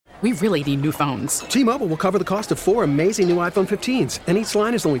We really need new phones. T-Mobile will cover the cost of 4 amazing new iPhone 15s, and each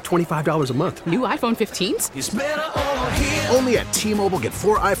line is only $25 a month. New iPhone 15s? It's better over here. Only at T-Mobile, get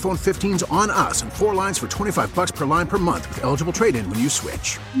 4 iPhone 15s on us and 4 lines for $25 per line per month with eligible trade-in when you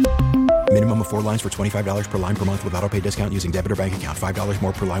switch. Minimum of 4 lines for $25 per line per month with autopay discount using debit or bank account. $5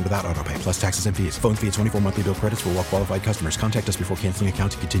 more per line without autopay, plus taxes and fees. Phone fee at 24 monthly bill credits for well-qualified customers. Contact us before canceling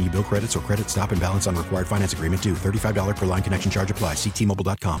account to continue bill credits or credit stop and balance on required finance agreement due. $35 per line connection charge applies. See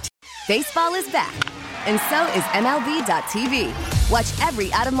T-Mobile.com. Baseball is back, and so is MLB.tv. Watch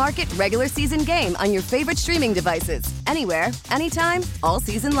every out-of-market regular season game on your favorite streaming devices. Anywhere, anytime, all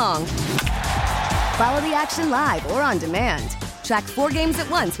season long. Follow the action live or on demand. Track 4 games at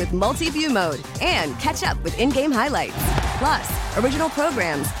once with multi-view mode and catch up with in-game highlights. Plus, original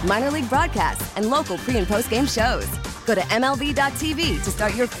programs, minor league broadcasts, and local pre- and post-game shows. Go to MLB.tv to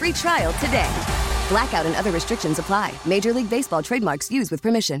start your free trial today. Blackout and other restrictions apply. Major League Baseball trademarks used with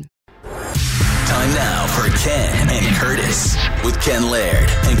permission. Time now for Ken and Curtis with Ken Laird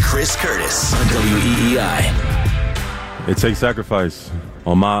and Chris Curtis on WEEI. It takes sacrifice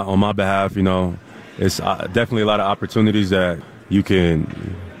on my behalf. You know, it's definitely a lot of opportunities that you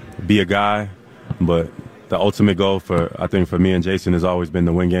can be a guy, but the ultimate goal for me and Jason has always been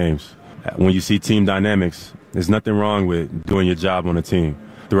to win games. When you see team dynamics, there's nothing wrong with doing your job on a team.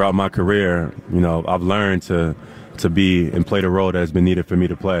 Throughout my career, you know, I've learned to be and play the role that's been needed for me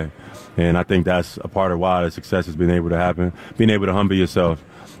to play. And I think that's a part of why the success has been able to happen. Being able to humble yourself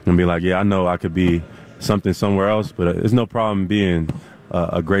and be like, yeah, I know I could be something somewhere else, but there's no problem being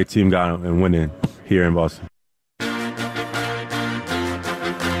a great team guy and winning here in Boston.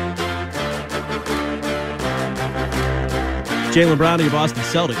 Jaylen Brown of your Boston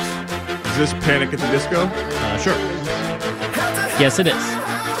Celtics. Is this Panic at the Disco? Sure. Yes, it is.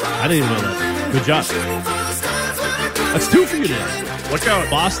 I didn't even know that. Good job. That's 2 for you today. Look out.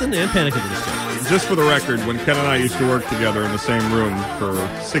 Boston and Panic at the Disco. Just for the record, when Ken and I used to work together in the same room for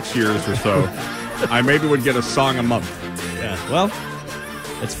 6 years or so, I maybe would get a song a month. Yeah, well,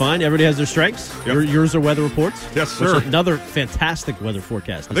 it's fine. Everybody has their strengths. Yep. Yours are weather reports. Yes, sir. Another fantastic weather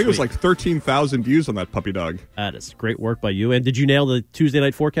forecast. I think it was like 13,000 views on that puppy dog. That is great work by you. And did you nail the Tuesday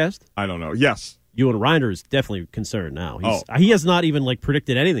night forecast? I don't know. Yes. You and Reiner is definitely concerned now. He has not even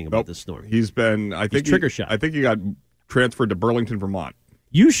predicted anything about this storm. He's been. He's trigger shot. I think he got transferred to Burlington, Vermont.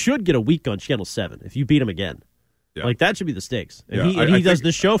 You should get a week on Channel 7 if you beat him again. Yeah. That should be the stakes. And Yeah, he does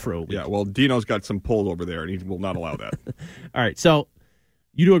this show for a week. Yeah, well, Dino's got some pull over there, and he will not allow that. All right, so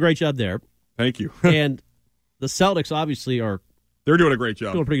you do a great job there. Thank you. And the Celtics obviously they're doing a great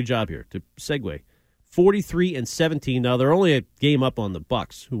job. Doing a pretty good job here to segue. 43-17. Now they're only a game up on the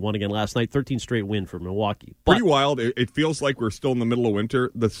Bucks, who won again last night. 13 straight win for Milwaukee. Pretty wild. It feels like we're still in the middle of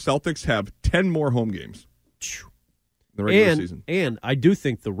winter. The Celtics have 10 more home games. The regular season. And I do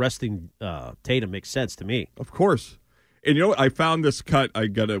think the resting Tatum makes sense to me. Of course. And you know what? I found this cut. We're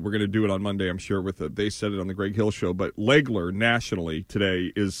going to do it on Monday, I'm sure. They said it on the Greg Hill show. But Legler nationally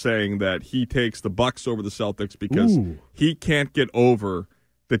today is saying that he takes the Bucks over the Celtics because he can't get over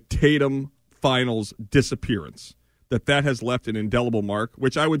the Tatum finals disappearance. That has left an indelible mark.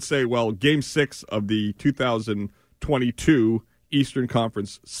 Which I would say, well, Game 6 of the 2022 Eastern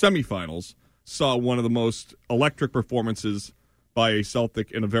Conference semifinals saw one of the most electric performances by a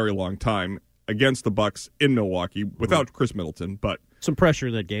Celtic in a very long time against the Bucks in Milwaukee without Chris Middleton, but some pressure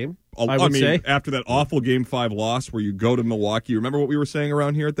in that game. I mean, say after that awful Game 5 loss where you go to Milwaukee, remember what we were saying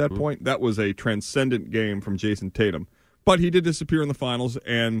around here at that point? That was a transcendent game from Jason Tatum. But he did disappear in the finals,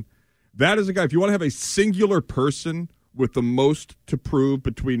 and that is a guy, if you want to have a singular person with the most to prove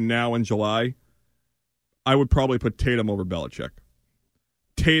between now and July, I would probably put Tatum over Belichick.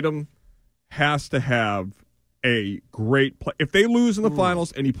 Tatum has to have a great play. If they lose in the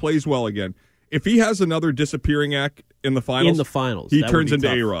finals and he plays well again, if he has another disappearing act in the finals, he turns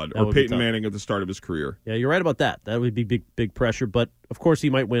into A-Rod or Peyton Manning at the start of his career. Yeah, you're right about that. That would be big pressure. But of course, he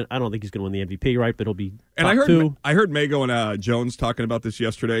might win. I don't think he's going to win the MVP, right? But he'll be top two. I heard Mago and Jones talking about this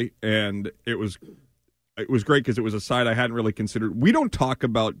yesterday, and it was great because it was a side I hadn't really considered. We don't talk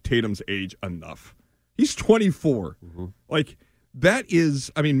about Tatum's age enough. He's 24. Mm-hmm. That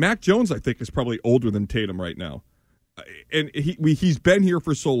is, Mac Jones, I think, is probably older than Tatum right now. And he's been here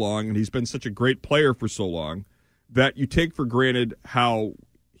for so long, and he's been such a great player for so long, that you take for granted how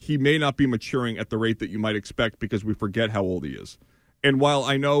he may not be maturing at the rate that you might expect because we forget how old he is. And while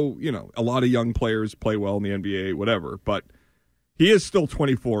I know, a lot of young players play well in the NBA, whatever, but He is still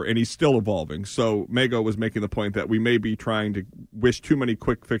 24, and he's still evolving. So Mego was making the point that we may be trying to wish too many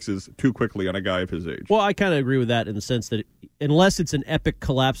quick fixes too quickly on a guy of his age. Well, I kind of agree with that in the sense that unless it's an epic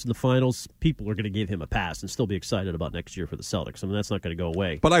collapse in the finals, people are going to give him a pass and still be excited about next year for the Celtics. I mean, that's not going to go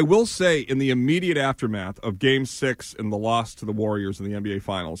away. But I will say, in the immediate aftermath of Game 6 and the loss to the Warriors in the NBA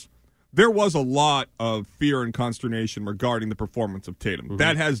Finals, there was a lot of fear and consternation regarding the performance of Tatum. Mm-hmm.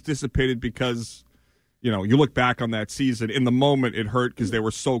 That has dissipated because... You look back on that season. In the moment, it hurt because they were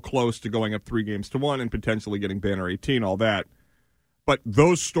so close to going up 3-1 and potentially getting banner 18, all that. But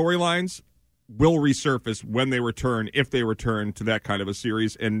those storylines will resurface when they return, if they return to that kind of a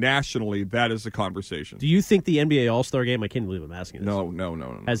series. And nationally, that is a conversation. Do you think the NBA All-Star Game, I can't believe I'm asking this.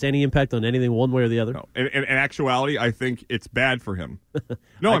 No. Has any impact on anything one way or the other? No. In actuality, I think it's bad for him.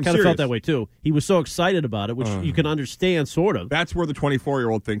 No, I kind of felt that way, too. He was so excited about it, which you can understand, sort of. That's where the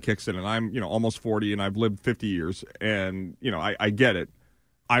 24-year-old thing kicks in. And I'm, almost 40, and I've lived 50 years. And, I get it.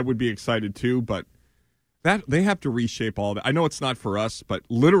 I would be excited, too, but... that they have to reshape all that. I know it's not for us, but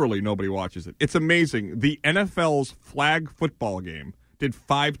literally nobody watches it. It's amazing. The NFL's flag football game did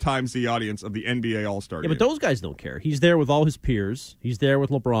 5 times the audience of the NBA All-Star game. Yeah, but those guys don't care. He's there with all his peers. He's there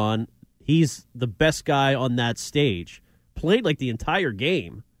with LeBron. He's the best guy on that stage. Played like the entire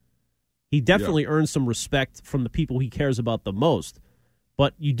game. He definitely earned some respect from the people he cares about the most.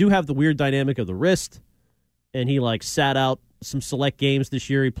 But you do have the weird dynamic of the wrist, and he sat out some select games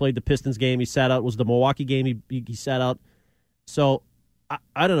this year. He played the Pistons game. He sat out. It was the Milwaukee game. He sat out. So,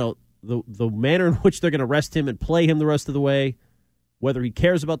 I don't know. The manner in which they're going to rest him and play him the rest of the way, whether he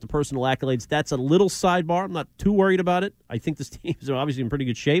cares about the personal accolades, that's a little sidebar. I'm not too worried about it. I think this team is obviously in pretty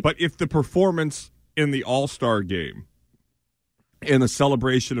good shape. But if the performance in the All-Star game and the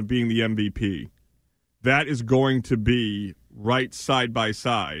celebration of being the MVP, that is going to be right side by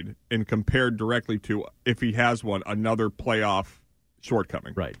side and compared directly to, if he has one, another playoff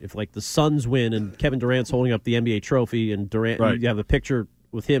shortcoming. Right. If the Suns win and Kevin Durant's holding up the NBA trophy and Durant, you have a picture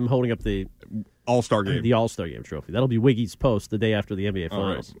with him holding up the All-Star game, trophy. That'll be Wiggy's post the day after the NBA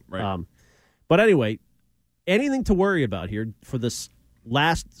Finals. Right. But anyway, anything to worry about here for this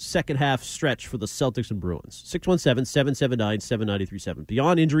last second half stretch for the Celtics and Bruins? 617-779-7937.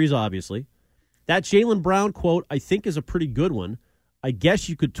 Beyond injuries, obviously. That Jaylen Brown quote, I think, is a pretty good one. I guess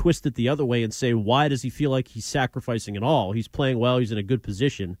you could twist it the other way and say, why does he feel like he's sacrificing it all? He's playing well. He's in a good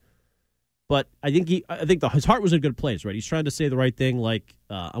position. But I think his heart was in a good place, right? He's trying to say the right thing,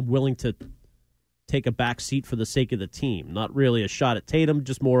 I'm willing to take a back seat for the sake of the team. Not really a shot at Tatum,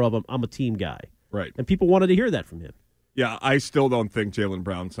 just more of I'm a team guy. Right. And people wanted to hear that from him. Yeah, I still don't think Jaylen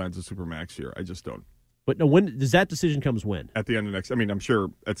Brown signs a Supermax here. I just don't. But no, when does that decision comes when? At the end of next. I mean, I'm sure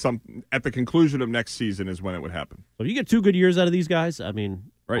at the conclusion of next season is when it would happen. So if you get 2 good years out of these guys, I mean,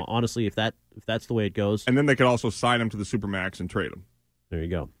 honestly, if that's the way it goes, and then they could also sign him to the Supermax and trade him. There you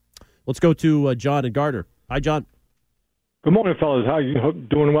go. Let's go to John and Gardner. Hi, John. Good morning, fellas. How you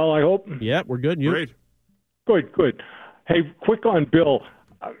doing? Well, I hope. Yeah, we're good. You? Great. Good. Hey, quick on Bill.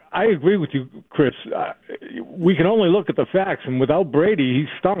 I agree with you, Chris. We can only look at the facts, and without Brady, he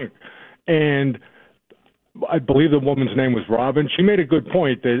stunk. And I believe the woman's name was Robin. She made a good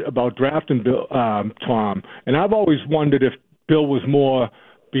point about drafting Bill, Tom. And I've always wondered if Bill was more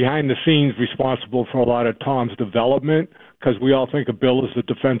behind the scenes responsible for a lot of Tom's development, because we all think of Bill as the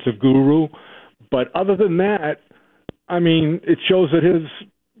defensive guru. But other than that, I mean, it shows that his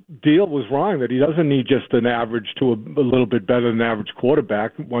deal was wrong, that he doesn't need just an average to a little bit better than average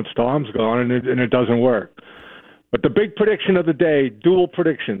quarterback once Tom's gone, and it doesn't work. But the big prediction of the day, dual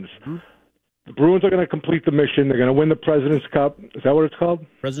predictions. Mm-hmm. The Bruins are going to complete the mission. They're going to win the President's Cup. Is that what it's called?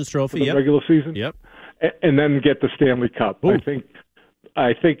 President's Trophy, for the regular season? Yep. And then get the Stanley Cup. Ooh.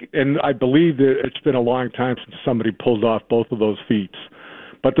 I think, and I believe that it's been a long time since somebody pulled off both of those feats.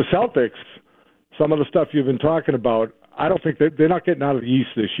 But the Celtics, some of the stuff you've been talking about, I don't think they're not getting out of the East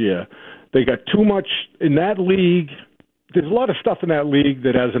this year. They got too much in that league. There's a lot of stuff in that league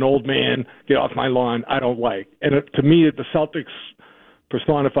that, as an old man, get off my lawn, I don't like. And to me, the Celtics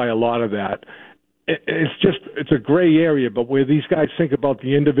personify a lot of that. It's a gray area, but where these guys think about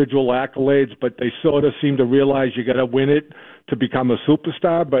the individual accolades, but they sort of seem to realize you got to win it to become a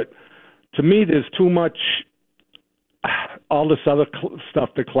superstar. But to me, there's too much all this other stuff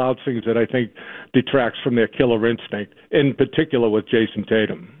that clouds things that I think detracts from their killer instinct, in particular with Jason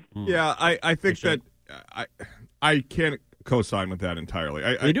Tatum. Yeah, I think that I can't co-sign with that entirely.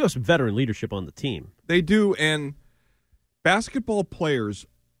 They do have some veteran leadership on the team. They do, and basketball players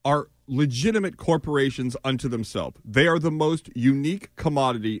are legitimate corporations unto themselves. They are the most unique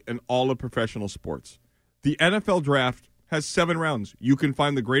commodity in all of professional sports. The NFL draft has 7 rounds. You can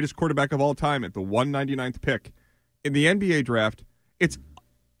find the greatest quarterback of all time at the 199th pick. In the NBA draft,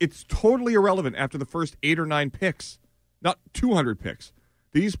 It's totally irrelevant after the first 8 or 9 picks, not 200 picks.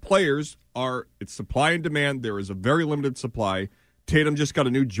 These players it's supply and demand. There is a very limited supply. Tatum just got a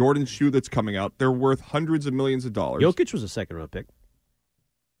new Jordan shoe that's coming out. They're worth hundreds of millions of dollars. Jokic was a second-round pick.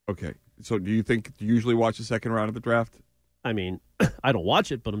 Okay. So do you usually watch the second round of the draft? I mean, I don't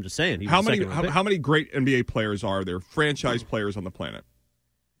watch it, but I'm just saying. How many great NBA players are there, franchise players on the planet?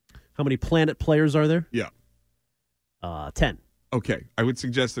 How many planet players are there? Yeah. 10. Okay. I would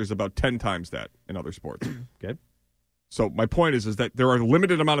suggest there's about 10 times that in other sports. Okay. So my point is that there are a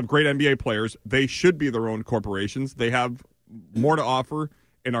limited amount of great NBA players. They should be their own corporations. They have more to offer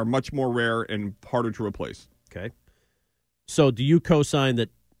and are much more rare and harder to replace. Okay. So do you co-sign that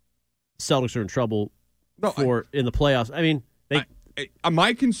Celtics are in trouble in the playoffs? I mean,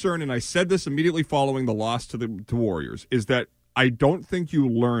 my concern, and I said this immediately following the loss to Warriors, is that I don't think you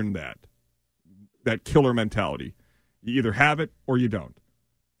learn that killer mentality. You either have it or you don't.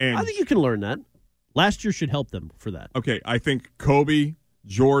 And I think you can learn that. Last year should help them for that. Okay, I think Kobe,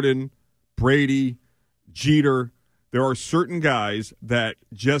 Jordan, Brady, Jeter, there are certain guys that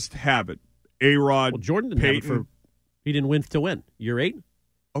just have it. A-Rod, Jordan didn't Peyton. have it he didn't win to win. Year 8?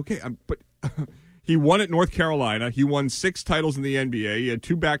 Okay, but he won at North Carolina. He won 6 titles in the NBA. He had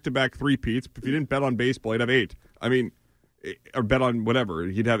 2 back-to-back three-peats. If you didn't bet on baseball, he'd have 8. I mean, or bet on whatever,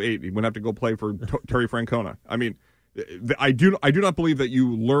 he'd have 8. He wouldn't have to go play for Terry Francona. I mean, I do not believe that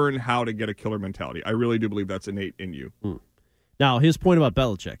you learn how to get a killer mentality. I really do believe that's innate in you. Now, his point about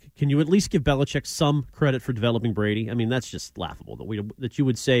Belichick. Can you at least give Belichick some credit for developing Brady? I mean, that's just laughable that you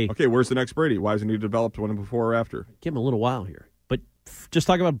would say. Okay, where's the next Brady? Why hasn't he developed one before or after? Give him a little while here. But just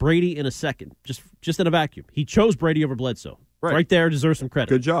talk about Brady in a second, just in a vacuum. He chose Brady over Bledsoe. Right there, deserves some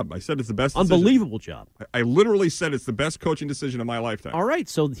credit. Good job. I said it's the best decision. Unbelievable job. I literally said it's the best coaching decision of my lifetime. All right,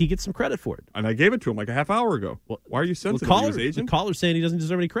 so he gets some credit for it. And I gave it to him like a half hour ago. Why are you sensitive to his agent? The caller's saying he doesn't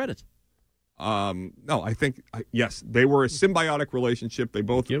deserve any credit. No, I think, yes, they were a symbiotic relationship. They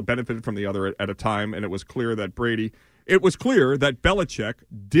both benefited from the other at a time, and it was clear that Belichick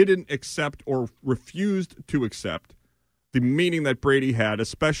didn't accept or refused to accept the meaning that Brady had,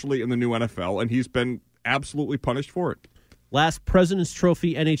 especially in the new NFL, and he's been absolutely punished for it. Last President's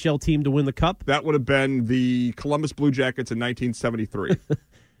Trophy NHL team to win the Cup? That would have been the Columbus Blue Jackets in 1973.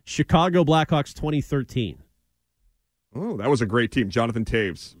 Chicago Blackhawks 2013. Oh, that was a great team. Jonathan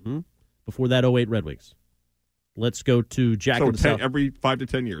Taves. Mm-hmm. Before that, 08 Red Wings. Let's go to Jack in the South. Every 5 to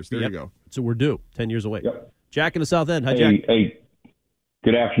 10 years. There you go. So we're due. 10 years away. Yep. Jack in the South End. Hi, Jack. Hey,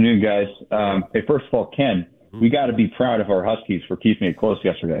 good afternoon, guys. Hey, first of all, Ken, we got to be proud of our Huskies for keeping it close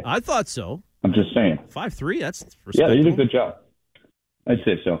yesterday. I thought so. I'm just saying. 5-3, that's respectable. Yeah, they did a good job. I'd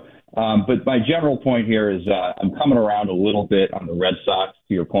say so. But my general point here is I'm coming around a little bit on the Red Sox,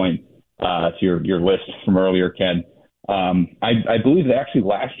 to your point, to your list from earlier, Ken. I believe that actually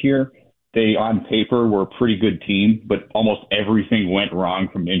last year they, on paper, were a pretty good team, but almost everything went wrong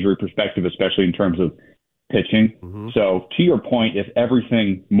from an injury perspective, especially in terms of pitching. Mm-hmm. So to your point, if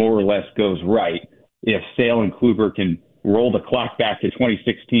everything more or less goes right, if Sale and Kluber can roll the clock back to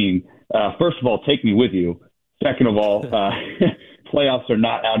 2016, first of all, take me with you. Second of all, playoffs are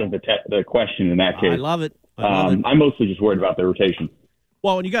not out of the question in that case. I love it. I'm mostly just worried about the rotation.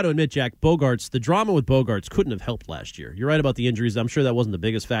 Well, and you got to admit, Jack, the drama with Bogaerts couldn't have helped last year. You're right about the injuries. I'm sure that wasn't the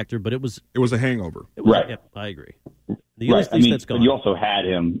biggest factor, but it was a hangover. Right. Yep, I agree. Right. I mean, but you also had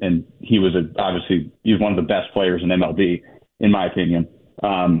him, and he was obviously one of the best players in MLB, in my opinion.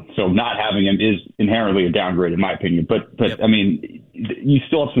 So not having him is inherently a downgrade, in my opinion. But yep. I mean, you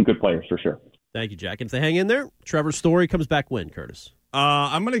still have some good players for sure. Thank you, Jack. And if they hang in there, Trevor Story comes back when, Curtis?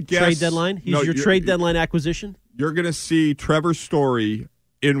 I'm going to guess. Trade deadline? He's your trade deadline acquisition? You're going to see Trevor Story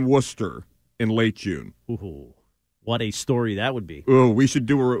in Worcester in late June. Ooh, what a story that would be. Oh, we should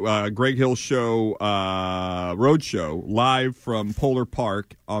do a Greg Hill show, road show, live from Polar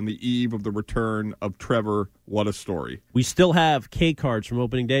Park on the eve of the return of Trevor. What a story. We still have K cards from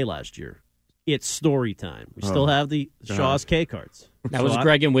opening day last year. It's story time. We still have the Shaw's K cards. That was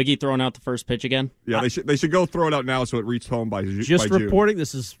Greg and Wiggy throwing out the first pitch again? Yeah, they should go throw it out now so it reaches home by June. Just reporting.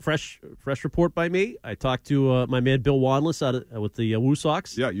 This is fresh report by me. I talked to my man Bill Wanless with the Woo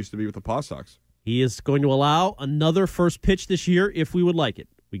Sox. Yeah, it used to be with the Paw Sox. He is going to allow another first pitch this year if we would like it.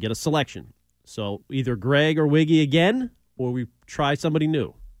 We get a selection. So either Greg or Wiggy again, or we try somebody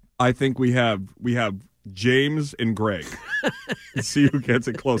new. I think we have James and Greg. See who gets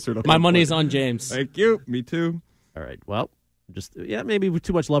it closer to my money's on James. Thank you. Me too. All right. Well, maybe with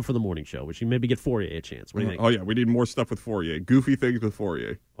too much love for the morning show. We should maybe get Fourier a chance. What do you think? Oh, yeah. We need more stuff with Fourier. Goofy things with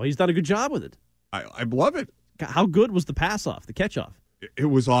Fourier. Well, he's done a good job with it. I love it. How good was the pass-off, the catch-off? It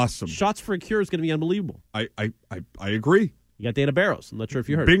was awesome. Shots for a cure is going to be unbelievable. I agree. You got Dana Barros. I'm not sure if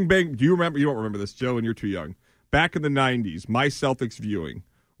you heard. Bing Bang. Do you remember? You don't remember this, Joe, and you're too young. Back in the 90s, my Celtics viewing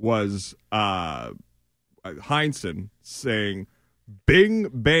was Heinsohn saying Bing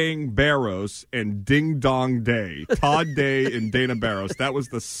Bang Barros and Ding Dong Day. Todd Day and Dana Barros. That was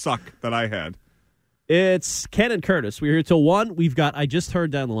the suck that I had. It's Ken and Curtis. We're here till 1. We've got, I just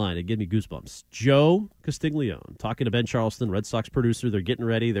heard down the line, it gave me goosebumps, Joe Castiglione talking to Ben Charleston, Red Sox producer. They're getting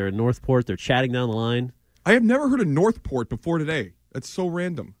ready. They're in Northport. They're chatting down the line. I have never heard of Northport before today. That's so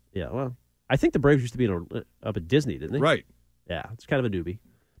random. Yeah, well, I think the Braves used to be up at Disney, didn't they? Right. Yeah, it's kind of a newbie.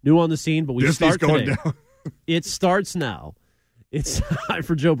 New on the scene, but we Disney's start going today. down. It starts now. It's time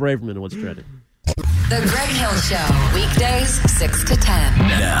for Joe Braverman and What's Trending. The Greg Hill Show, weekdays 6 to 10.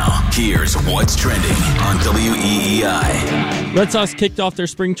 Now, here's What's Trending on WEEI. Red Sox kicked off their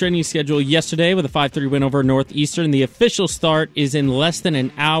spring training schedule yesterday with a 5-3 win over Northeastern. The official start is in less than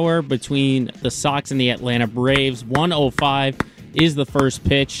an hour between the Sox and the Atlanta Braves. 1:05 is the first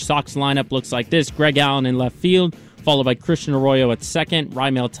pitch. Sox lineup looks like this. Greg Allen in left field, followed by Christian Arroyo at second,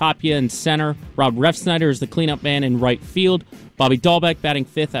 Raimel Tapia in center, Rob Refsnyder is the cleanup man in right field, Bobby Dahlbeck batting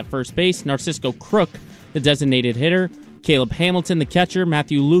fifth at first base, Narcisco Crook, the designated hitter, Caleb Hamilton, the catcher,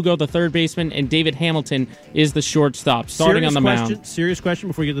 Matthew Lugo, the third baseman, and David Hamilton is the shortstop, starting on the mound. Serious question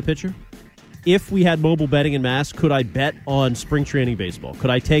before we get to the pitcher. If we had mobile betting in Mass, could I bet on spring training baseball? Could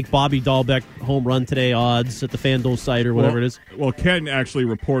I take Bobby Dahlbeck home run today odds at the FanDuel site or whatever it is? Well, Ken actually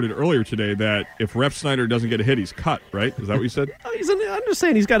reported earlier today that if Refsnyder doesn't get a hit, he's cut, right? Is that what you said? I'm just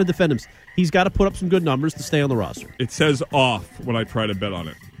saying he's got to defend him. He's got to put up some good numbers to stay on the roster. It says off when I try to bet on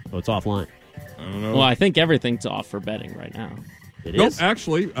it. Oh, it's offline. I don't know. Well, I think everything's off for betting right now. It nope, is?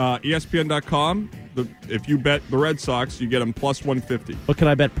 actually, ESPN.com, if you bet the Red Sox, you get them plus 150. But can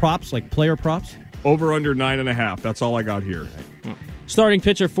I bet props, like player props? Over under 9.5. That's all I got here. Starting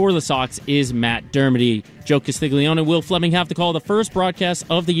pitcher for the Sox is Matt Dermody. Joe Castiglione and Will Fleming have to call the first broadcast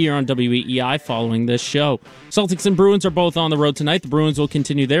of the year on WEEI following this show. Celtics and Bruins are both on the road tonight. The Bruins will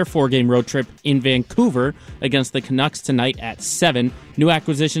continue their 4-game road trip in Vancouver against the Canucks tonight at 7. New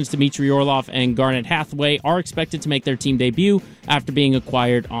acquisitions Dmitry Orlov and Garnet Hathaway are expected to make their team debut after being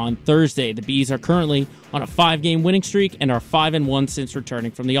acquired on Thursday. The Bees are currently on a 5-game winning streak and are 5-1 since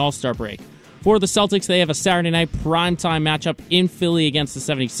returning from the All-Star break. For the Celtics, they have a Saturday night primetime matchup in Philly against the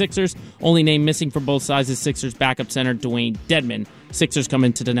 76ers. Only name missing for both sides is Sixers backup center Dwayne Dedmon. Sixers come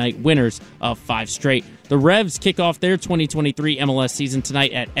into tonight winners of 5 straight. The Revs kick off their 2023 MLS season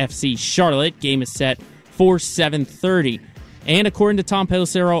tonight at FC Charlotte. Game is set for 7:30. And according to Tom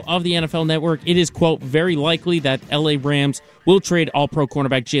Pelissero of the NFL Network, it is, quote, very likely that LA Rams will trade all-pro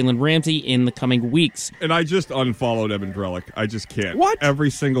cornerback Jalen Ramsey in the coming weeks. And I just unfollowed Evan Drellick. I just can't. What?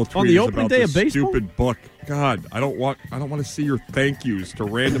 Every single tweet on the is opening about day this of baseball? stupid book. God, I don't want to see your thank yous to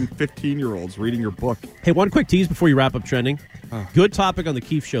random 15-year-olds reading your book. Hey, one quick tease before you wrap up trending. Good topic on the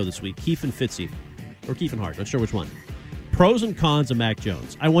Keefe show this week. Keefe and Fitzy. Or Keefe and Hart. Not sure which one. Pros and cons of Mac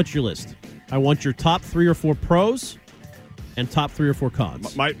Jones. I want your list. I want your top 3 or 4 pros and top 3 or 4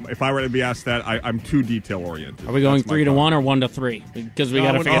 cons. If I were to be asked that, I'm too detail oriented. Are we going 3 to 1 or 1 to 3? Because we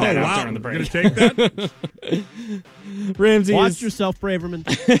got to figure that out during the break. You're gonna take that? Ramsey Watch yourself, Braverman.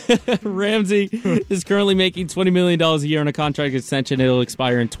 Ramsey is currently making $20 million a year on a contract extension. It'll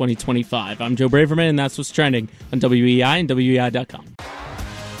expire in 2025. I'm Joe Braverman, and that's what's trending on WEEI and WEEI.com.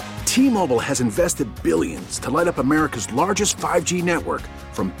 T-Mobile has invested billions to light up America's largest 5G network,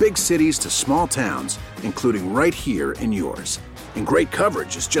 from big cities to small towns, including right here in yours. And great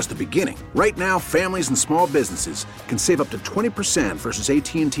coverage is just the beginning. Right now, families and small businesses can save up to 20% versus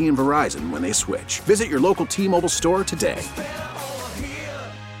AT&T and Verizon when they switch. Visit your local T-Mobile store today.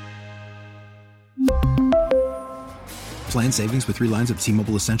 Plan savings with 3 lines of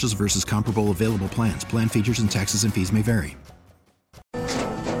T-Mobile Essentials versus comparable available plans. Plan features and taxes and fees may vary.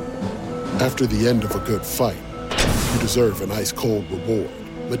 After the end of a good fight, you deserve an ice-cold reward.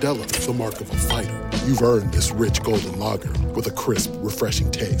 Modelo is the mark of a fighter. You've earned this rich golden lager with a crisp, refreshing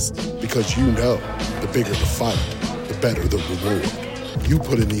taste. Because you know, the bigger the fight, the better the reward. You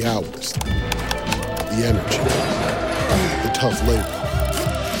put in the hours, the energy, the tough labor.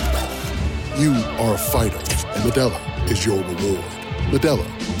 You are a fighter, and Modelo is your reward.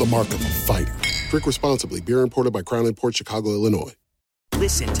 Modelo, the mark of a fighter. Drink responsibly. Beer imported by Crown Imports, Chicago, Illinois.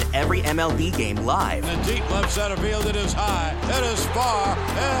 Listen to every MLB game live. In the deep left center field, it is high, it is far,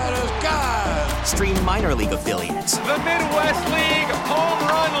 it is gone. Stream minor league affiliates. The Midwest League home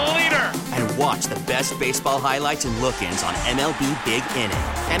run leader. And watch the best baseball highlights and look-ins on MLB Big Inning.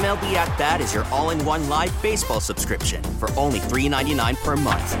 MLB At Bat is your all-in-one live baseball subscription for only $3.99 per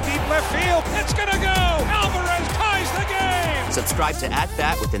month. Deep left field, it's gonna go. Alvarez ties the game. Subscribe to At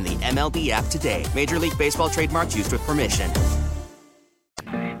Bat within the MLB app today. Major League Baseball trademarks used with permission.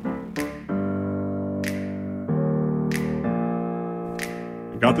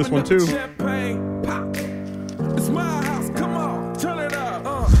 Got this one, too.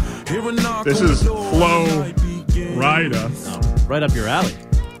 This is Flo Rida. Right up your alley.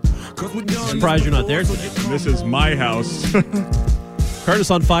 Surprised you're not there today. This is My House. Curtis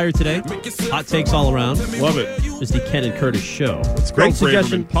on fire today. Hot takes all around. Love it. It's the Ken and Curtis show. Let's Great go,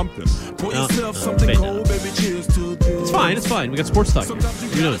 suggestion. Braverman. Pump this. Fade down. It's fine. It's fine. We got sports talk here.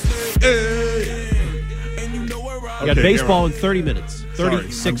 You know it. We got baseball in 30 minutes.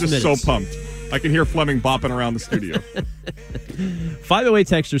 36 I'm just minutes. so pumped. I can hear Fleming bopping around the studio. 508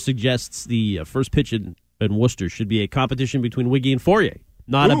 Texter suggests the first pitch in Worcester should be a competition between Wiggy and Fourier.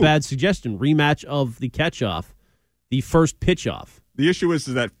 Not a bad suggestion. Rematch of the catch-off, the first pitch-off. The issue is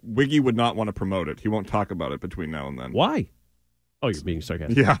that Wiggy would not want to promote it. He won't talk about it between now and then. Why? Oh, you're being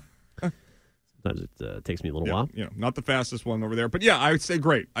sarcastic. Yeah. Sometimes it takes me a little while. You know, not the fastest one over there. But, yeah, I would say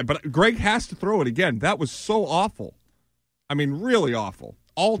great. But Greg has to throw it again. That was so awful. I mean, really awful.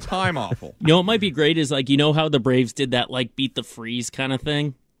 All-time awful. You know what might be great is, like, you know how the Braves did that, like, beat the freeze kind of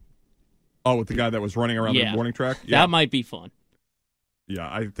thing? Oh, with the guy that was running around the warning track? Yeah. That might be fun. Yeah,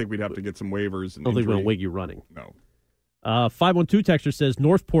 I think we'd have to get some waivers. I don't think we're going to Wiggy running. No. 512 Texter says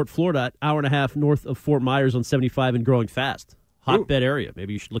Northport, Florida, hour and a half north of Fort Myers on 75 and growing fast. Hotbed area.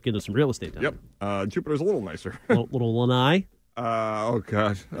 Maybe you should look into some real estate down there. Jupiter's a little nicer. little Lanai. Oh,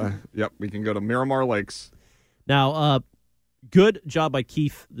 God. Yep, we can go to Miramar Lakes. Now, good job by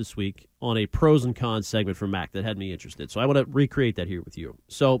Keith this week on a pros and cons segment from Mac that had me interested. So I want to recreate that here with you.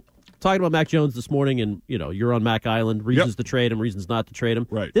 So talking about Mac Jones this morning, and you're on Mac Island, reasons to trade him, reasons not to trade him.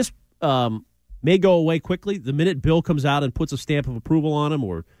 Right. This may go away quickly the minute Bill comes out and puts a stamp of approval on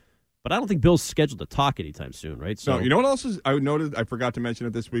him, but I don't think Bill's scheduled to talk anytime soon, right? So no, you know what else I noticed? I forgot to mention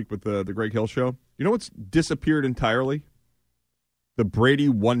it this week with the Greg Hill show. You know what's disappeared entirely? The Brady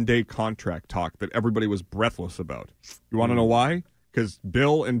one-day contract talk that everybody was breathless about. You want to know why? Because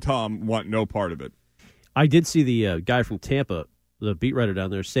Bill and Tom want no part of it. I did see the guy from Tampa, the beat writer down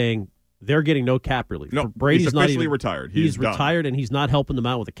there, saying they're getting no cap relief. No, Brady's he's not officially even retired. He's done. retired, and he's not helping them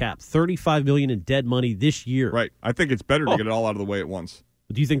out with a cap. $35 million in dead money this year. Right. I think it's better to get it all out of the way at once.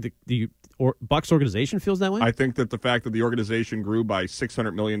 Do you think the Bucs organization feels that way? I think that the fact that the organization grew by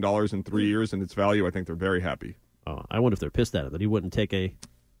 $600 million in 3 years in its value, I think they're very happy. Oh, I wonder if they're pissed at it that he wouldn't take a.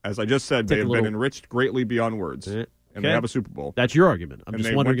 As I just said, they have been enriched greatly beyond words, and they have a Super Bowl. That's your argument. I'm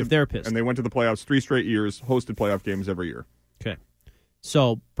just wondering if they're pissed. And they went to the playoffs 3 straight years, hosted playoff games every year. Okay,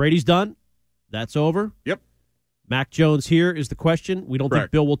 so Brady's done. That's over. Yep. Mac Jones here is the question. We don't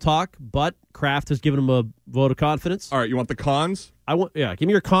think Bill will talk, but Kraft has given him a vote of confidence. All right, you want the cons? Give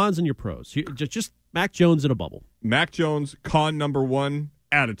me your cons and your pros. Just Mac Jones in a bubble. Mac Jones, con number 1,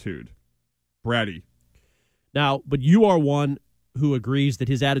 attitude. Brady. Now, but you are one who agrees that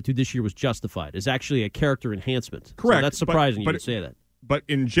his attitude this year was justified. It's actually a character enhancement. Correct. So that's surprising you would say that. But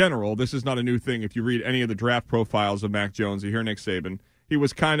in general, this is not a new thing. If you read any of the draft profiles of Mac Jones, you hear Nick Saban, he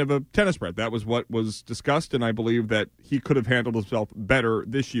was kind of a tennis brat. That was what was discussed, and I believe that he could have handled himself better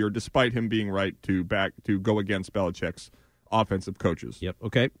this year, despite him being right to go against Belichick's offensive coaches. Yep.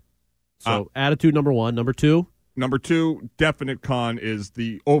 Okay. So attitude number 1. Number 2? Number 2, definite con is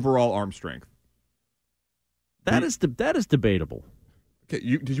the overall arm strength. That is debatable.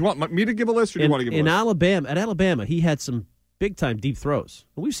 Okay, did you want me to give a list, or do you want to give a list? At Alabama, he had some big-time deep throws.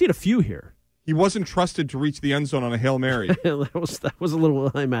 We've seen a few here. He wasn't trusted to reach the end zone on a Hail Mary. that was a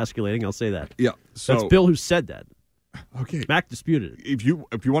little emasculating, I'll say that. Yeah. So that's Bill who said that. Okay. Mac disputed it. If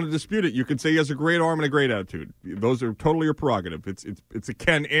you want to dispute it, you could say he has a great arm and a great attitude. Those are totally your prerogative. It's a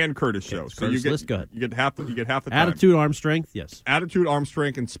Ken and Curtis show. So Curtis, let's go ahead. You get half the time. Attitude, arm strength, yes. Attitude, arm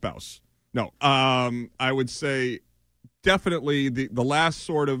strength, and spouse. No. I would say definitely the last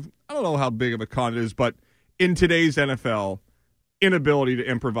sort of, I don't know how big of a con it is, but in today's NFL, inability to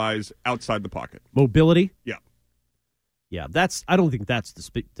improvise outside the pocket. Mobility? Yeah. Yeah, I don't think that's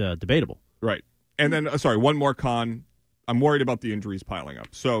debatable. Right. And then, one more con. I'm worried about the injuries piling up.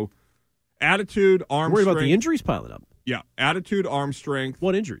 So, attitude, arm strength. Worried about the injuries piling up? Yeah. Attitude, arm strength.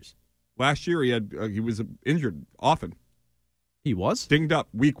 What injuries? Last year, he was injured often. He was? Dinged up.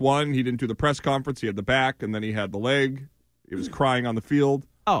 Week 1, he didn't do the press conference. He had the back, and then he had the leg. He was crying on the field.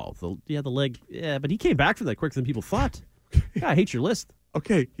 Oh, the leg. Yeah, but he came back from that quicker than people thought. Yeah, I hate your list.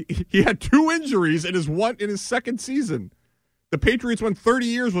 Okay, he had 2 injuries in his second season. The Patriots went 30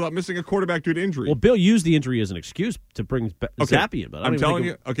 years without missing a quarterback due to injury. Well, Bill used the injury as an excuse to bring Zappy in. But I'm telling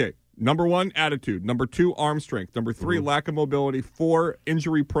you, okay, number 1, attitude. Number 2, arm strength. Number 3, lack of mobility. 4,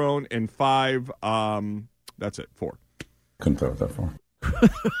 injury prone. And 5, that's it, 4. Couldn't throw it that far.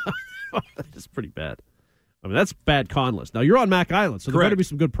 That's pretty bad. I mean, that's bad con list. Now, you're on Mac Island, so there better be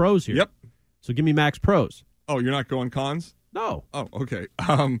some good pros here. Yep. So give me Mac's pros. Oh, you're not going cons? No. Oh, okay.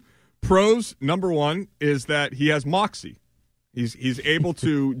 Pros, number one, is that he has moxie. He's able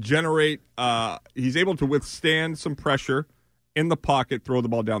to generate. He's able to withstand some pressure in the pocket, throw the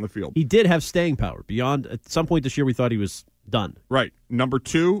ball down the field. He did have staying power. Beyond at some point this year, we thought he was done. Right. Number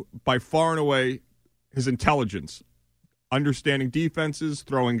two, by far and away, his intelligence, understanding defenses,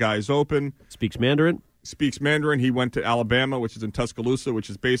 throwing guys open. Speaks Mandarin. He went to Alabama, which is in Tuscaloosa, which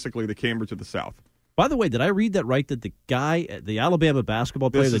is basically the Cambridge of the South. By the way, did I read that right? That the guy, the Alabama basketball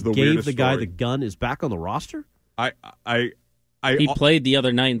player that gave the guy the gun, is back on the roster? He played the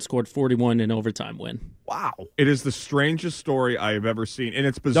other night and scored 41 in overtime win. Wow. It is the strangest story I have ever seen, and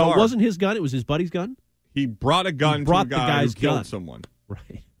it's bizarre. No, it wasn't his gun. It was his buddy's gun? He brought a gun to a guy who killed someone.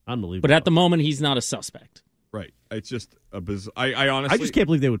 Right. Unbelievable. But at the moment, he's not a suspect. Right. It's just a bizarre. I honestly, I just can't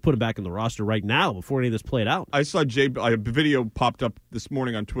believe they would put him back in the roster right now before any of this played out. I saw a video popped up this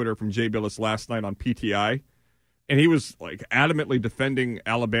morning on Twitter from Jay Billis last night on PTI, and he was like adamantly defending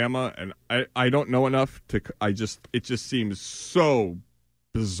Alabama, and I don't know enough to. It just seems so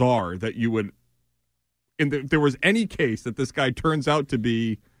bizarre that you would. If there was any case that this guy turns out to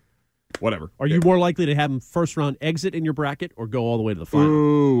be whatever. Are you more likely to have him first round exit in your bracket or go all the way to the final?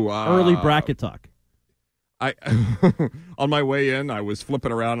 Ooh, early bracket talk. On my way in, I was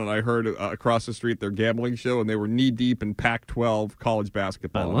flipping around and I heard across the street their gambling show, and they were knee deep in Pac-12 college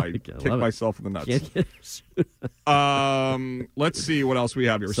basketball. I kicked myself in the nuts. Let's see what else we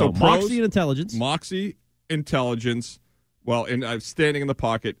have here. So pros, moxie and intelligence. Moxie, intelligence. Well, standing in the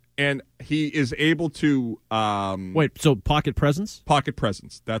pocket, and he is able to wait. So pocket presence. Pocket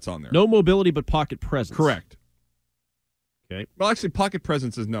presence. That's on there. No mobility, but pocket presence. Correct. Okay. Well, actually, pocket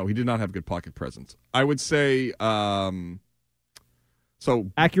presence is no. He did not have good pocket presence. I would say so.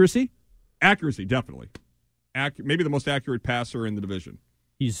 Accuracy? Accuracy, definitely. Maybe the most accurate passer in the division.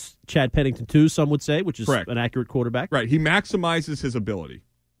 He's Chad Pennington, too, some would say, which is correct. An accurate quarterback. Right. He maximizes his ability.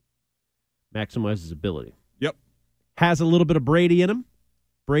 Maximizes ability. Yep. Has a little bit of Brady in him.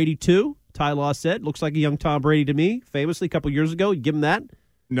 Brady, too. Ty Law said, looks like a young Tom Brady to me. Famously, a couple years ago, you give him that.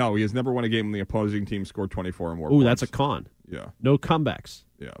 No, he has never won a game when the opposing team scored 24 or more points. Ooh, that's a con. Yeah. No comebacks.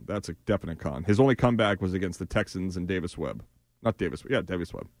 Yeah, that's a definite con. His only comeback was against the Texans and Davis Webb. Not Davis. Yeah,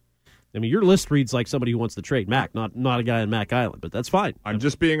 Davis Webb. I mean, your list reads like somebody who wants to trade Mac, not a guy on Mac Island, but that's fine. I'm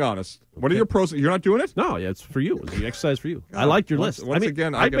just being honest. Okay. What are your pros? You're not doing it? No, yeah, it's for you. It's the exercise for you. I liked your list. Once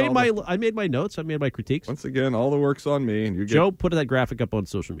again, I made my notes. I made my critiques. Once again, all the work's on me. And Joe, put that graphic up on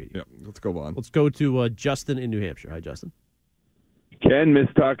social media. Yeah, let's go on. Let's go to Justin in New Hampshire. Hi, Justin. Ken, miss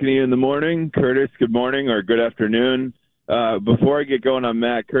talking to you in the morning. Curtis, good morning or good afternoon. Before I get going on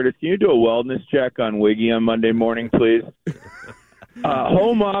Matt, Curtis, can you do a wellness check on Wiggy on Monday morning, please?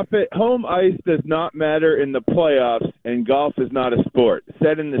 Home ice does not matter in the playoffs, and golf is not a sport.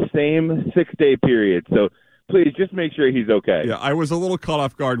 Set in the same 6-day period. So please just make sure he's okay. Yeah, I was a little caught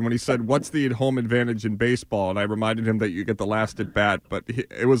off guard when he said, what's the home advantage in baseball? And I reminded him that you get the last at bat, but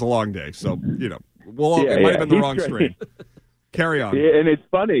it was a long day. So, it might have been the wrong strain. Carry on. Yeah, and it's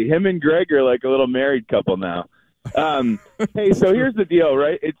funny. Him and Greg are like a little married couple now. Hey, so here's the deal,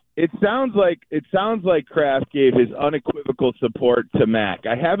 right? It sounds like Kraft gave his unequivocal support to Mac.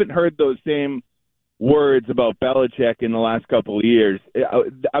 I haven't heard those same words about Belichick in the last couple of years.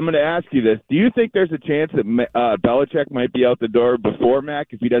 I'm going to ask you this: do you think there's a chance that Belichick might be out the door before Mac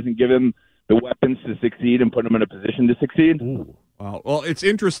if he doesn't give him the weapons to succeed and put him in a position to succeed? Ooh. Well, it's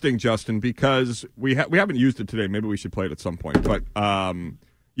interesting, Justin, because we haven't used it today. Maybe we should play it at some point. But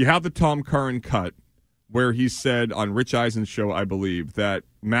you have the Tom Curran cut where he said on Rich Eisen's show, I believe, that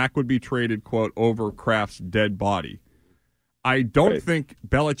Mac would be traded, quote, over Kraft's dead body. I don't think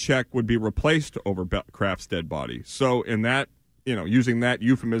Belichick would be replaced over Kraft's dead body. So in that, using that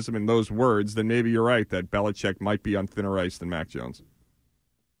euphemism in those words, then maybe you're right that Belichick might be on thinner ice than Mac Jones.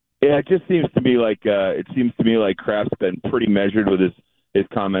 Yeah, it just seems to me like Kraft's been pretty measured with his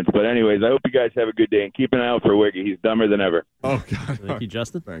comments. But anyways, I hope you guys have a good day and keep an eye out for Wiggy. He's dumber than ever. Oh God! Thank you,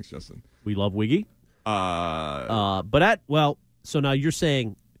 Justin. Thanks, Justin. We love Wiggy. So now you're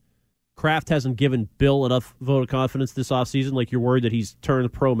saying Kraft hasn't given Bill enough vote of confidence this offseason? Like you're worried that he's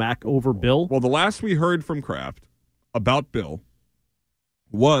turned pro Mac over Bill? Well, the last we heard from Kraft about Bill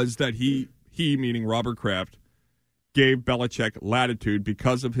was that he meaning Robert Kraft, gave Belichick latitude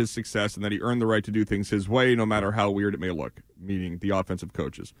because of his success and that he earned the right to do things his way, no matter how weird it may look, meaning the offensive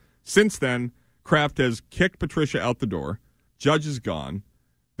coaches. Since then, Kraft has kicked Patricia out the door. Judge is gone.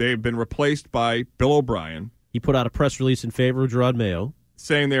 They've been replaced by Bill O'Brien. He put out a press release in favor of Gerard Mayo,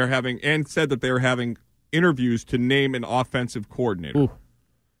 saying said that they are having interviews to name an offensive coordinator. Ooh.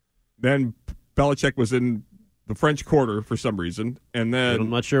 Then Belichick was in the French Quarter for some reason, and then I'm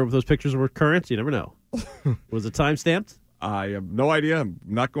not sure if those pictures were current. You never know. Was it time stamped? I have no idea. I'm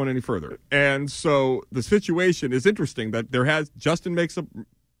not going any further. And so the situation is interesting that Justin makes a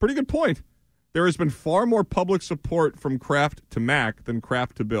pretty good point. There has been far more public support from Kraft to Mac than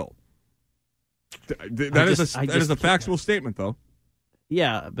Kraft to Bill. That is a factual statement, though.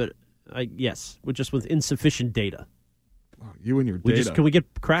 Yeah, but yes, with insufficient data. You and your data. Can we get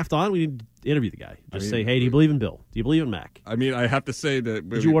Kraft on? We need to interview the guy. Say, hey, do you believe in Bill? Do you believe in Mac? I mean, I have to say that...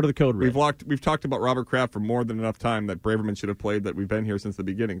 Did you order the code red? We've talked about Robert Kraft for more than enough time that Braverman should have played, that we've been here since the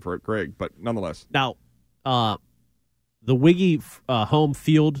beginning for Greg, but nonetheless. Now, the Wiggy home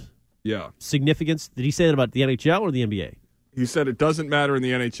field significance, did he say that about the NHL or the NBA? He said it doesn't matter in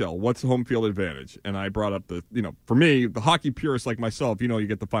the NHL. What's the home field advantage? And I brought up for me, the hockey purist like myself, you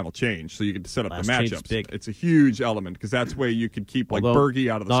get the final change, so you get to set up the matchups. Big. It's a huge element because that's where you could keep Berge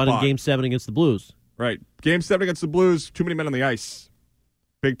out of the spot. Not in Game 7 against the Blues. Right. Game 7 against the Blues, too many men on the ice.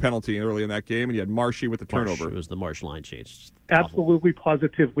 Big penalty early in that game, and you had Marshy with the turnover. It was the Marsh line change. Absolutely,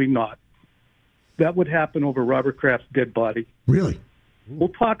 positively not. That would happen over Robert Kraft's dead body. Really? We'll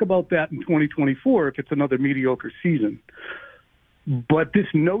talk about that in 2024 if it's another mediocre season. But this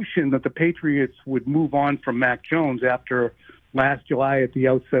notion that the Patriots would move on from Mac Jones after last July at the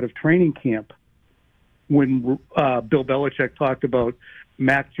outset of training camp, when Bill Belichick talked about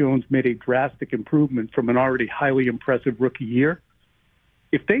Mac Jones made a drastic improvement from an already highly impressive rookie year,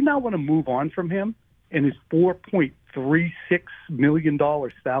 if they now want to move on from him and his $4.36 million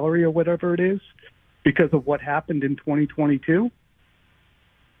salary or whatever it is because of what happened in 2022,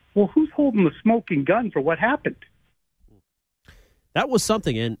 well, who's holding the smoking gun for what happened? That was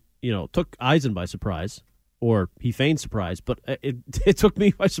something, and, took Eisen by surprise, or he feigned surprise, but it took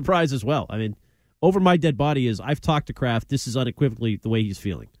me by surprise as well. I mean, over my dead body is, I've talked to Kraft, this is unequivocally the way he's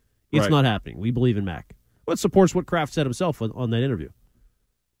feeling. It's not happening. We believe in Mac. What supports what Kraft said himself on that interview.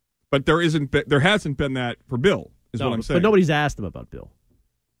 But there hasn't been that for Bill, is what I'm saying. But nobody's asked him about Bill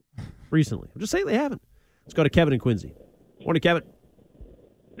recently. I'm just saying they haven't. Let's go to Kevin in Quincy. Morning, Kevin.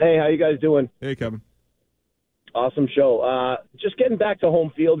 Hey, how you guys doing? Hey, Kevin. Awesome show. Just getting back to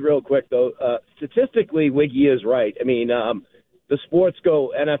home field real quick, though. Statistically, Wiggy is right. I mean, the sports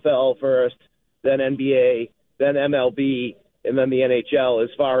go NFL first, then NBA, then MLB, and then the NHL as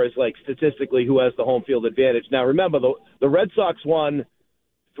far as, statistically who has the home field advantage. Now, remember, the Red Sox won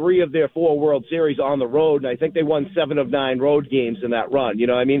 3 of their 4 World Series on the road, and I think they won 7 of 9 road games in that run.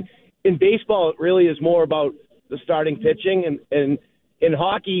 In baseball, it really is more about the starting pitching, and in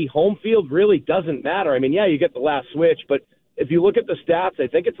hockey, home field really doesn't matter. I mean, you get the last switch, but if you look at the stats, I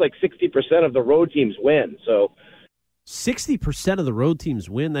think it's 60% of the road teams win. So 60% of the road teams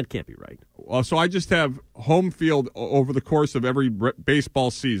win? That can't be right. So I just have home field over the course of every baseball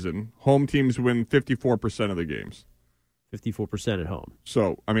season. Home teams win 54% of the games. 54% at home.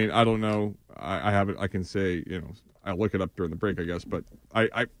 So, I mean, I don't know. I have it. I can say, I'll look it up during the break, I guess. But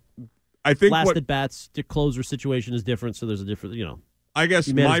I think last at bats, the closer situation is different, so there's a different, I guess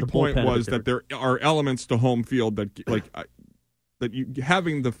my point was that there are elements to home field that, that you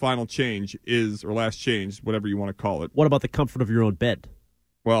having the final change or last change, whatever you want to call it. What about the comfort of your own bed?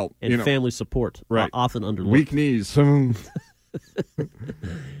 Well, and family support, right? Often underlooked. Weak knees.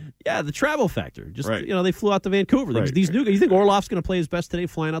 Yeah, the travel factor. Just they flew out to Vancouver. Right. These new guys. You think Orlov's going to play his best today,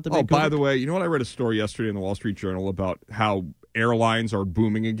 flying out to Vancouver? Oh, by the way, you know what? I read a story yesterday in the Wall Street Journal about how airlines are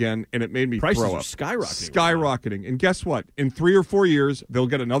booming again, and it made me Prices throw are up. Skyrocketing. And guess what? In 3 or 4 years, they'll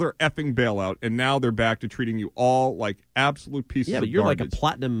get another effing bailout, and now they're back to treating you all like absolute pieces of garbage. Yeah, but you're like a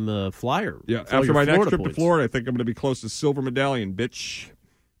platinum flyer. Yeah, after my next trip to Florida, I think I'm going to be close to silver medallion, bitch.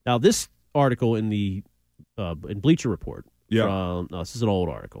 Now, this article in the in Bleacher Report. Yeah. This is an old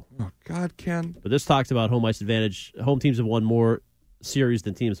article. Oh, God, Ken. But this talks about home ice advantage. Home teams have won more series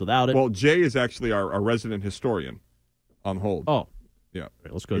than teams without it. Well, Jay is actually our resident historian on hold. Oh. Yeah.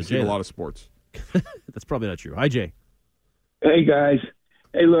 Right, let's go He's to Jay. seen a lot of sports. That's probably not true. Hi, Jay. Hey, guys.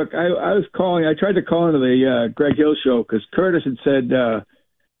 Hey, look, I was calling. I tried to call into the Greg Hill show because Curtis had said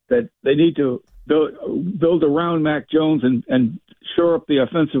that they need to build around Mac Jones and shore up the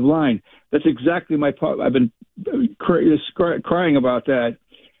offensive line. That's exactly my part. I've been crying about that.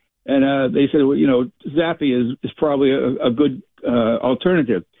 And they said, well, Zappe is probably a good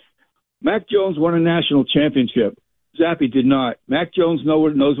alternative. Mac Jones won a national championship. Zappe did not. Mac Jones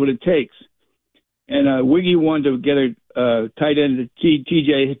knows what it takes. And Wiggy wanted to get a tight end,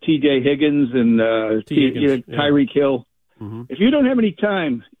 T.J. Higgins and Tyreek Hill. Mm-hmm. If you don't have any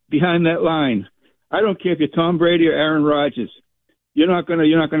time behind that line, I don't care if you're Tom Brady or Aaron Rodgers, you're not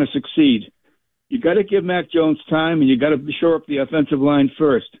gonna succeed. You got to give Mac Jones time, and you got to shore up the offensive line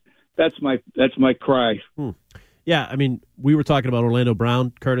first. That's my cry. Yeah, I mean, we were talking about Orlando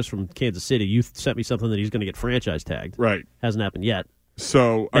Brown, Curtis, from Kansas City. You sent me something that he's going to get franchise tagged. Right. Hasn't happened yet.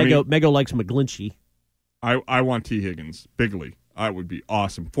 So, Mego likes McGlinchey. I want T. Higgins bigly. That would be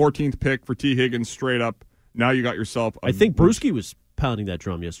awesome. 14th pick for T. Higgins straight up. Now you got yourself I think Brewski was pounding that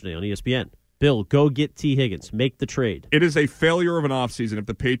drum yesterday on ESPN. Bill, go get T. Higgins. Make the trade. It is a failure of an offseason if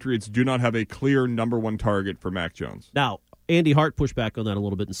the Patriots do not have a clear number one target for Mac Jones. Now, Andy Hart pushed back on that a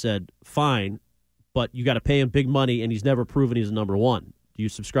little bit and said, fine, but you got to pay him big money, and he's never proven he's a number one. Do you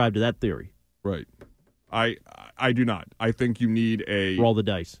subscribe to that theory? Right. I do not. I think you need a... Roll the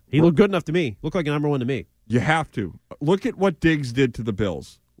dice. He looked good enough to me. Looked like a number one to me. You have to. Look at what Diggs did to the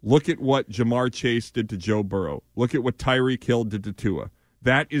Bills. Look at what Jamar Chase did to Joe Burrow. Look at what Tyreek Hill did to Tua.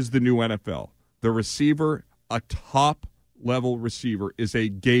 That is the new NFL. The receiver, a top-level receiver, is a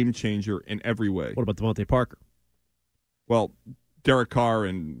game changer in every way. What about Devontae Parker? Well, Derek Carr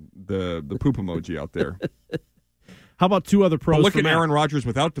and the poop emoji out there. How about two other pros? But look for at Mac? Aaron Rodgers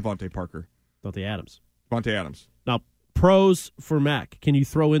without Devontae Parker. Devontae Adams. Now, pros for Mac. Can you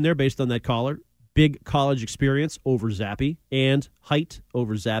throw in there based on that caller? Big college experience over Zappy and height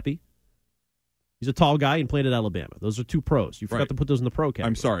over Zappy. He's a tall guy and played at Alabama. Those are two pros. You forgot to put those in the pro category.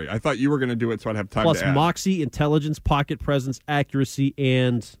 I'm sorry. I thought you were going to do it so I'd have time Plus to add. moxie, intelligence, pocket presence, accuracy,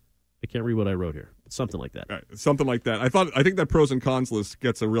 and I can't read what I wrote here. Something like that. Right, something like that. I think that pros and cons list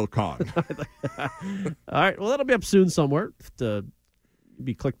gets a real con. All right. Well, that'll be up soon somewhere. To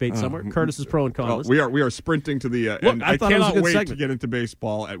be clickbait somewhere. Curtis's pro and con list. We are sprinting to the end. I cannot wait to get into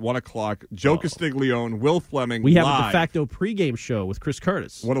baseball at 1 o'clock. Joe Castiglione, Will Fleming. We have live. a de facto pregame show with Chris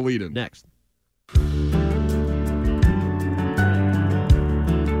Curtis. What a lead-in. Next.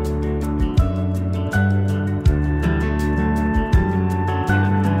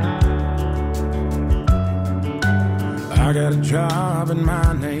 I got a job and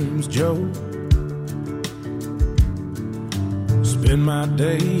my name's Joe. Spend my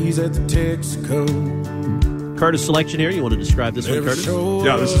days at the Texaco. Curtis selection here. You want to describe this one, Curtis?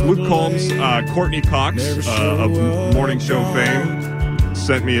 Yeah, this is Luke Combs. Courtney Cox of Morning Show fame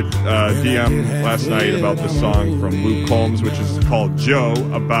sent me a DM last night about this song from Luke Combs, which is called Joe,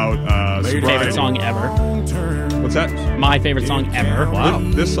 about Your favorite song ever. What's that? My favorite song ever. Wow.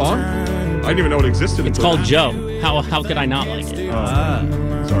 This song? I didn't even know it existed. It's called Joe. How could I not like it?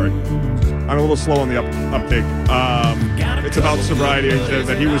 Sorry. I'm a little slow on the uptake. It's about sobriety,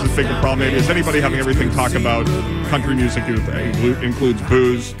 that he was a bigger problem. Maybe is anybody having everything talk about country music includes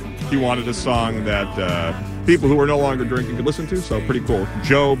booze. He wanted a song that people who are no longer drinking could listen to, so pretty cool.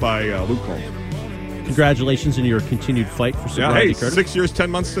 Joe by Luke Combs. Congratulations in your continued fight for sobriety, hey, Curtis. 6 years,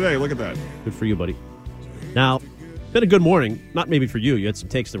 10 months today. Look at that. Good for you, buddy. Now, been a good morning. Not maybe for you. You had some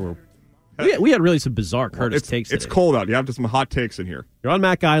takes that were... We had really some bizarre Curtis takes today. It's cold out. You have some hot takes in here. You're on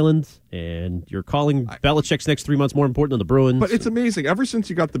Mac Island, and you're calling Belichick's next 3 months more important than the Bruins. But it's amazing. Ever since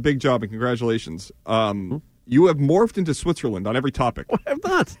you got the big job, and congratulations, you have morphed into Switzerland on every topic. I have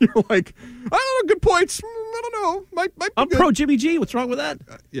not. You're like, I don't know, good points. I don't know. Might be I'm good. pro Jimmy G. What's wrong with that?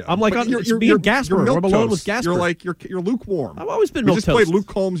 Yeah. I'm like, you're Gasper. You're Rub alone with Gasper. You're lukewarm. I've always been You milquetoast. just played Luke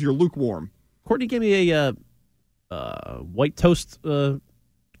Combs. You're lukewarm. Courtney gave me a white toast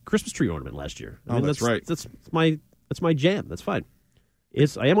Christmas tree ornament last year. I mean, that's right. That's my jam. That's fine.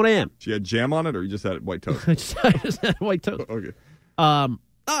 I am what I am. She had jam on it, or you just had white toast? I just had white toast. Okay.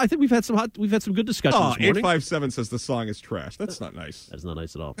 I think we've had some good discussions this morning. 857 says the song is trash. That's not nice. That's not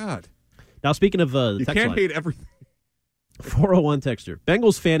nice at all. God. Now, speaking of the you text can't line, hate everything. 401 texter.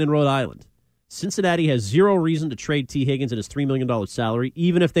 Bengals fan in Rhode Island. Cincinnati has zero reason to trade T. Higgins and his $3 million salary,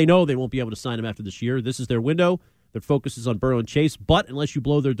 even if they know they won't be able to sign him after this year. This is their window. Their focus is on Burrow and Chase, but unless you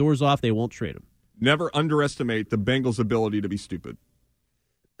blow their doors off, they won't trade him. Never underestimate the Bengals' ability to be stupid.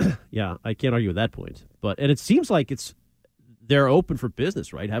 Yeah, I can't argue with that point. And it seems like they're open for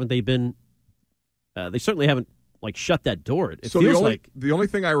business, right? Haven't they been? They certainly haven't shut that door. It feels like the only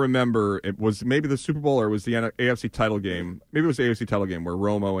thing I remember, it was maybe the Super Bowl or it was the AFC title game. Maybe it was the AFC title game where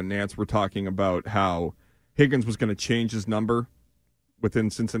Romo and Nance were talking about how Higgins was going to change his number within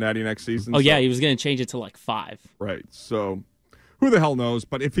Cincinnati next season. Oh, yeah, he was going to change it to 5. Right. So who the hell knows?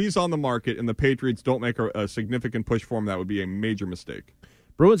 But if he's on the market and the Patriots don't make a significant push for him, that would be a major mistake.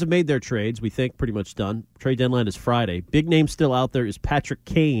 Bruins have made their trades, we think, pretty much done. Trade deadline is Friday. Big name still out there is Patrick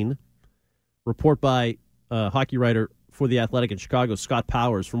Kane. Report by hockey writer for The Athletic in Chicago, Scott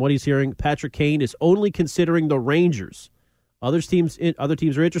Powers. From what he's hearing, Patrick Kane is only considering the Rangers. Other teams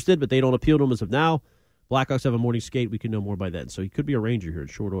are interested, but they don't appeal to him as of now. Blackhawks have a morning skate. We can know more by then. So he could be a Ranger here in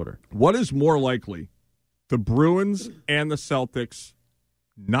short order. What is more likely? The Bruins and the Celtics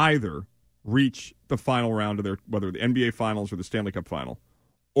neither reach the final round of whether the NBA Finals or the Stanley Cup Final,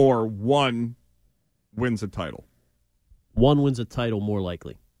 or one wins a title. one wins a title more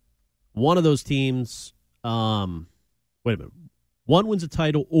likely. One of those teams, wait a minute. One wins a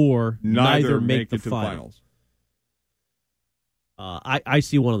title or neither make the finals. I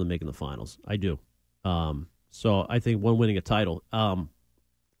see one of them making the finals. I do. So I think one winning a title.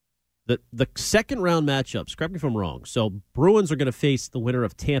 The second round matchups, correct me if I'm wrong. So Bruins are going to face the winner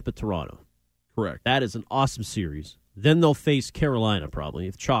of Tampa-Toronto. Correct. That is an awesome series. Then they'll face Carolina probably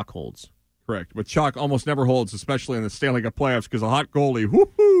if Chalk holds. Correct. But Chalk almost never holds, especially in the Stanley Cup playoffs because a hot goalie.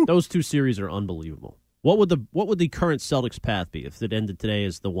 Woo-hoo! Those two series are unbelievable. What would the current Celtics path be if it ended today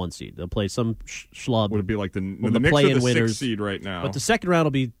as the 1 seed? They'll play some schlub. Would it be like the Knicks are the 6 seed right now? But the second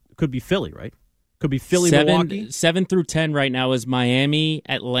round could be Philly, right? Could be Philly, Milwaukee. 7 through 10 right now is Miami,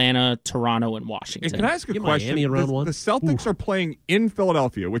 Atlanta, Toronto, and Washington. And can I ask a question? Miami in round one? The Celtics are playing in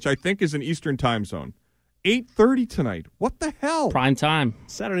Philadelphia, which I think is an Eastern time zone. 8:30 tonight. What the hell? Prime time.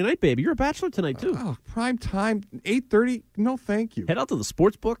 Saturday night, baby. You're a bachelor tonight, too. Oh, prime time. 8:30? No, thank you. Head out to the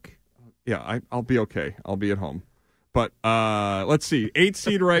sports book. Yeah, I'll be okay. I'll be at home. But let's see. 8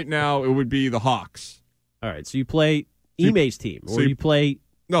 seed right now, it would be the Hawks. All right, so you play Ime's team, or you play...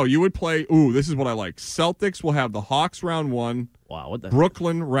 No, you would play... Ooh, this is what I like. Celtics will have the Hawks round 1. Wow, what the...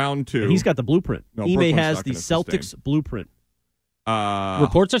 Brooklyn round 2. He's got the blueprint. No, Ime has the Celtics blueprint.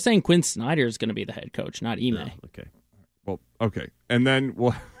 Reports are saying Quinn Snyder is going to be the head coach, not Ime. No, okay. Well, okay. And then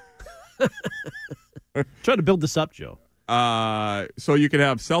we'll... Try to build this up, Joe. So you could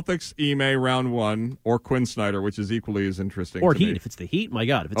have Celtics, Ime, round 1, or Quinn Snyder, which is equally as interesting. Or to Heat. me. If it's the Heat, my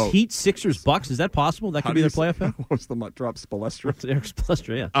God. If it's Heat, Sixers, Bucks, is that possible? That could be their playoff path? What was the mutt drop? Spolestra? Eric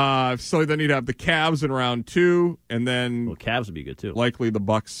Spolestra, yeah. So then you'd have the Cavs in round 2, and then... Well, Cavs would be good, too. Likely the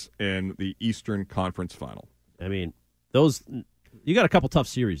Bucks in the Eastern Conference Final. I mean, those... You got a couple tough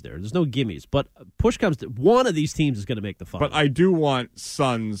series there. There's no gimmies, but push comes to... One of these teams is going to make the final. But I do want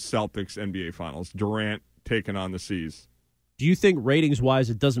Suns, Celtics, NBA Finals. Durant taking on the C's. Do you think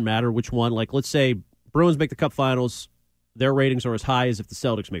ratings-wise it doesn't matter which one? Like, let's say Bruins make the Cup Finals. Their ratings are as high as if the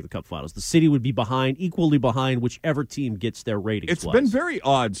Celtics make the Cup Finals. The city would be equally behind whichever team gets their ratings. It's been very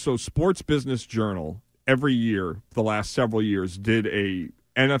odd. So Sports Business Journal, every year, the last several years, did a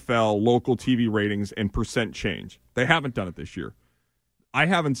NFL local TV ratings and percent change. They haven't done it this year. I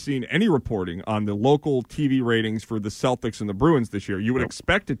haven't seen any reporting on the local TV ratings for the Celtics and the Bruins this year. You would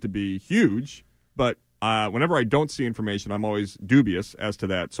expect it to be huge, but whenever I don't see information, I'm always dubious as to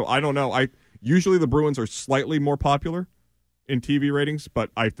that. So I don't know. Usually the Bruins are slightly more popular in TV ratings, but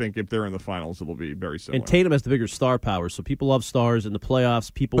I think if they're in the finals, it'll be very similar. And Tatum has the bigger star power, so people love stars in the playoffs.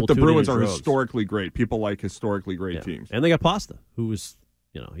 But the Bruins are historically great. People like historically great teams. And they got Pasta, who is...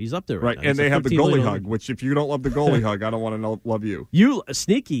 he's up there right now. And they have the goalie hug, which if you don't love the goalie hug, I don't want to love you. You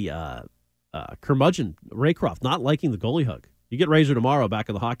sneaky curmudgeon, Raycroft, not liking the goalie hug. You get Razor tomorrow back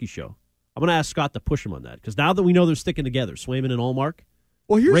on the hockey show. I'm going to ask Scott to push him on that, because now that we know they're sticking together, Swayman and Allmark,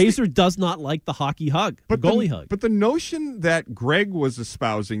 Razor does not like the hockey hug, the goalie hug. But the notion that Greg was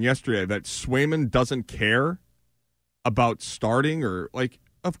espousing yesterday, that Swayman doesn't care about starting, or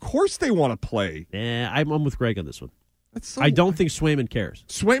of course they want to play. I'm with Greg on this one. I don't think Swayman cares.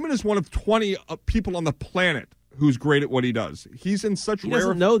 Swayman is one of 20 people on the planet who's great at what he does. He's in such He rare...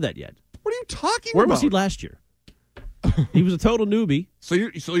 doesn't know that yet. What are you talking Where about? was he last year? He was a total newbie. So you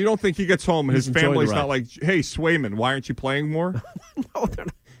don't think he gets home and his family's not like, hey, Swayman, why aren't you playing more? No, they're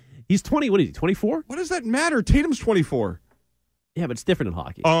not. He's 20. What is he, 24? What does that matter? Tatum's 24. Yeah, but it's different in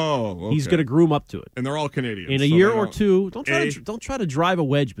hockey. Oh, okay. He's going to groom up to it. And they're all Canadians. In a year or two, don't try to drive a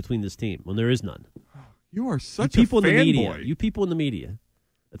wedge between this team when there is none. You are such you people a fanboy. In the media. You people in the media.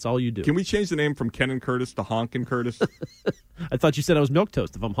 That's all you do. Can we change the name from Ken and Curtis to Honk and Curtis? I thought you said I was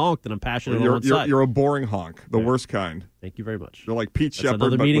milquetoast. If I'm honked, then I'm passionate on one side. You're a boring honk, the worst kind. Thank you very much. You're like Pete Shepard.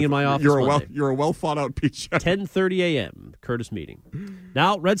 Another meeting in my office. You're a well thought out Pete Shepard. 10:30 a.m. Curtis meeting.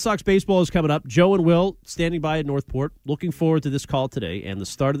 Now, Red Sox baseball is coming up. Joe and Will standing by at Northport. Looking forward to this call today and the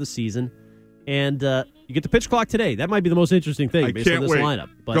start of the season. And you get the pitch clock today. That might be the most interesting thing based on this lineup.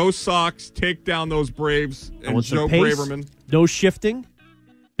 But go Sox, take down those Braves and Joe Braverman. No shifting,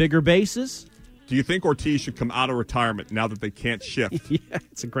 bigger bases. Do you think Ortiz should come out of retirement now that they can't shift? Yeah,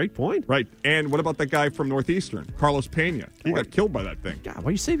 it's a great point. Right. And what about that guy from Northeastern, Carlos Pena? He got killed by that thing. God,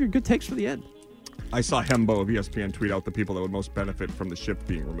 why you save your good takes for the end? I saw Hembo of ESPN tweet out the people that would most benefit from the shift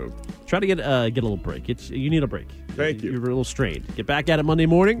being removed. Try to get a little break. You need a break. Thank you. You're a little strained. Get back at it Monday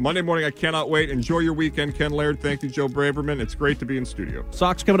morning. Monday morning, I cannot wait. Enjoy your weekend, Ken Laird. Thank you, Joe Braverman. It's great to be in studio.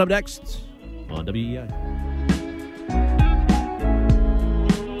 Sox coming up next on WEI.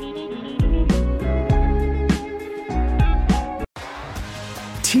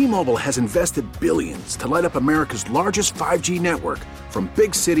 T-Mobile has invested billions to light up America's largest 5G network, from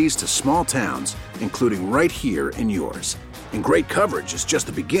big cities to small towns, including right here in yours. And great coverage is just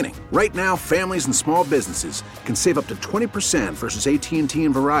the beginning. Right now, families and small businesses can save up to 20% versus AT&T and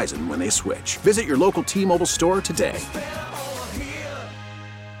Verizon when they switch. Visit your local T-Mobile store today.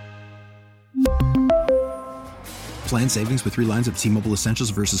 Plan savings with 3 lines of T-Mobile Essentials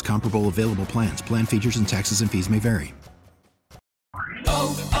versus comparable available plans. Plan features and taxes and fees may vary.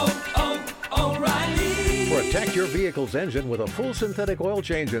 Protect your vehicle's engine with a full synthetic oil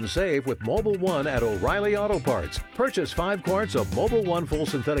change and save with Mobil 1 at O'Reilly Auto Parts. Purchase 5 quarts of Mobil 1 full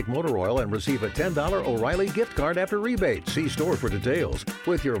synthetic motor oil and receive a $10 O'Reilly gift card after rebate. See store for details.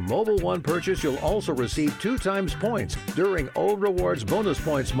 With your Mobil 1 purchase, you'll also receive 2 times points during O Rewards Bonus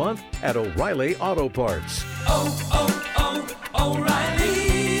Points Month at O'Reilly Auto Parts.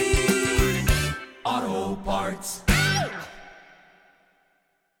 O'Reilly Auto Parts.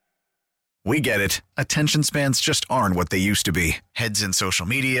 We get it. Attention spans just aren't what they used to be. Heads in social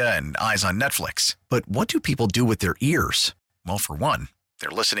media and eyes on Netflix. But what do people do with their ears? Well, for one, they're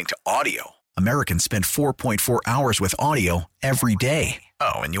listening to audio. Americans spend 4.4 hours with audio every day.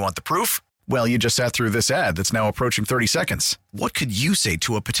 Oh, and you want the proof? Well, you just sat through this ad that's now approaching 30 seconds. What could you say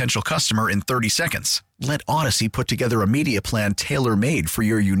to a potential customer in 30 seconds? Let Odyssey put together a media plan tailor-made for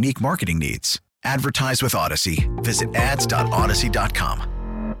your unique marketing needs. Advertise with Odyssey. Visit ads.odyssey.com.